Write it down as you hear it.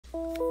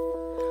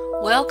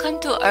Welcome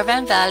to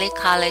Irvine Valley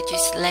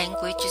College's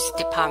Languages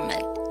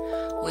Department.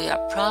 We are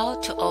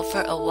proud to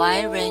offer a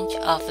wide range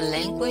of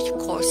language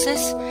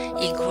courses,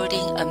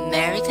 including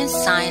American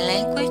Sign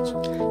Language,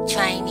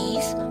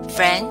 Chinese,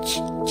 French,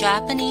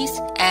 Japanese,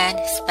 and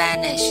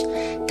Spanish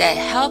that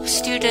help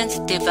students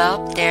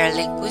develop their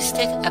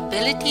linguistic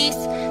abilities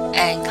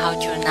and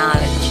cultural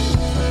knowledge.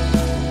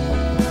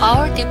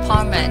 Our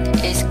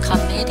department is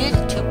committed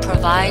to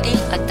providing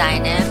a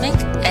dynamic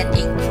and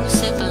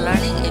inclusive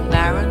learning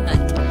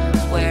environment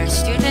where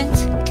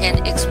students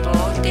can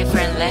explore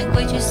different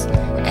languages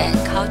and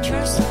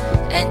cultures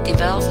and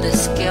develop the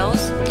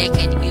skills they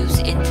can use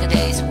in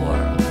today's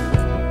world.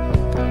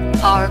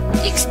 Our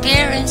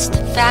experienced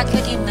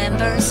faculty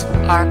members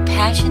are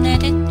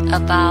passionate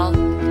about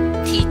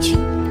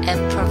teaching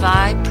and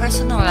provide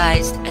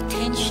personalized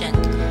attention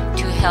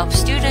to help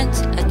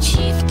students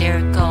achieve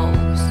their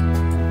goals.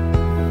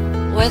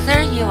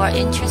 Whether you are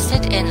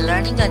interested in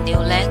learning a new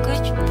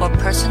language for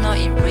personal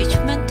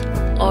enrichment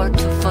or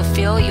to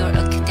fulfill your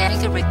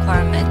academic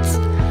requirements,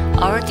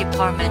 our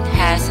department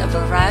has a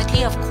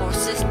variety of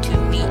courses to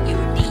meet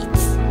your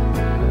needs.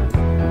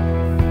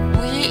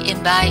 We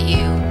invite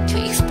you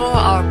to explore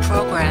our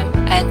program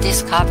and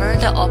discover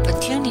the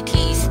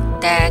opportunities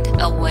that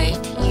await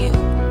you.